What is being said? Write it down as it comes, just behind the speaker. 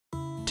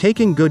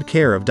Taking good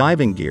care of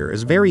diving gear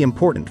is very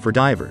important for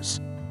divers.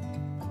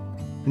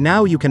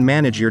 Now you can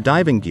manage your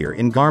diving gear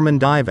in Garmin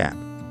Dive App.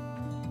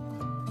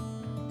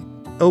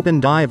 Open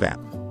Dive App.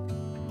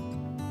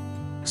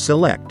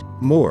 Select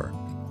More.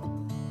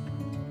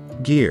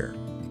 Gear.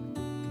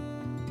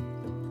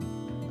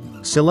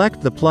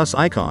 Select the plus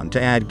icon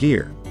to add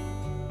gear.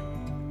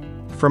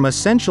 From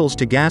essentials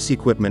to gas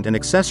equipment and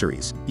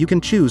accessories, you can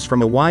choose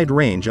from a wide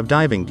range of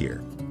diving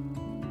gear.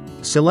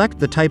 Select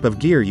the type of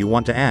gear you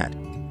want to add.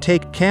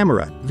 Take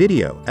camera,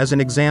 video as an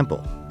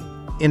example.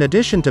 In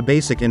addition to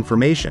basic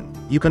information,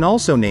 you can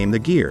also name the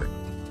gear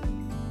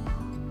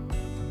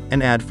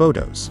and add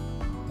photos.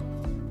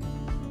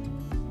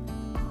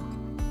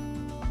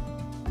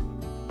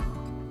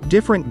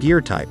 Different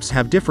gear types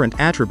have different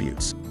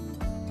attributes,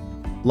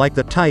 like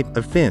the type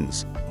of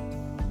fins,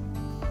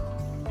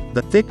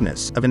 the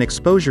thickness of an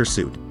exposure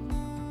suit,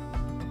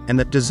 and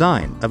the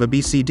design of a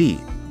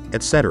BCD,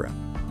 etc.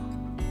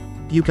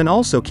 You can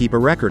also keep a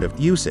record of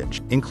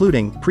usage,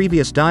 including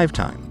previous dive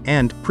time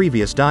and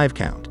previous dive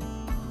count.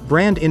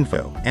 Brand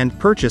info and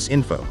purchase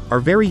info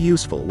are very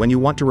useful when you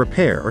want to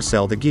repair or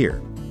sell the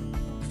gear.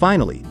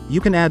 Finally,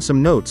 you can add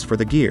some notes for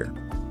the gear.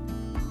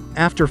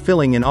 After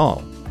filling in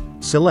all,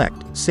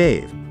 select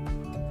Save.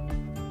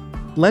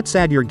 Let's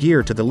add your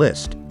gear to the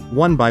list,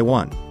 one by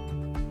one.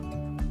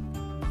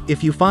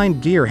 If you find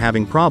gear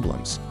having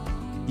problems,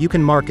 you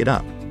can mark it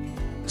up.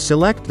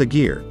 Select the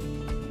gear.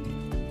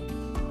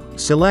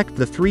 Select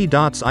the 3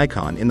 dots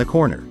icon in the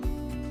corner.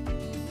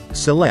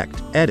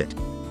 Select Edit.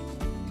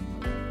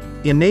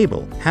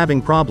 Enable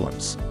Having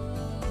Problems.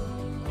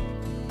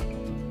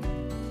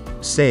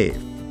 Save.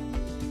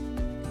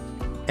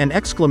 An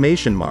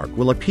exclamation mark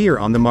will appear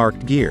on the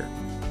marked gear.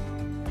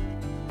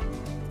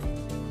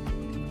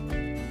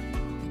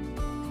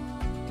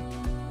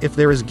 If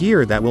there is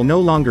gear that will no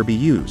longer be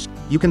used,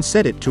 you can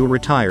set it to a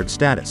retired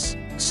status.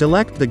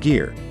 Select the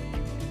gear.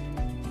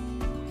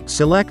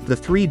 Select the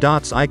 3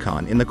 dots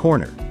icon in the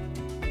corner.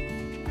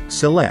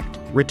 Select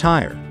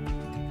Retire.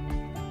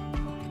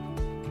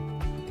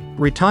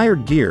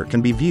 Retired gear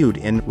can be viewed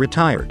in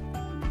Retired.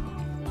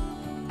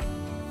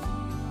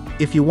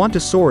 If you want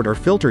to sort or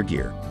filter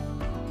gear,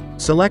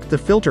 select the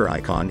filter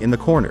icon in the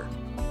corner.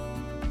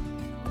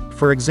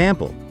 For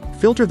example,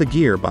 filter the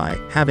gear by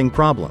having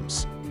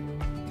problems.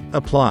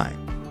 Apply.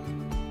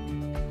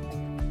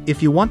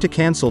 If you want to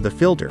cancel the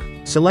filter,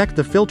 select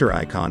the filter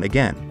icon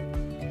again.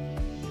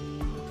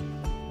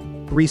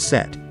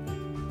 Reset.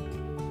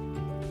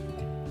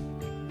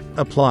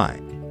 Apply.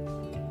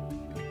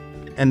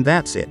 And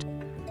that's it.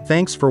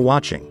 Thanks for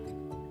watching.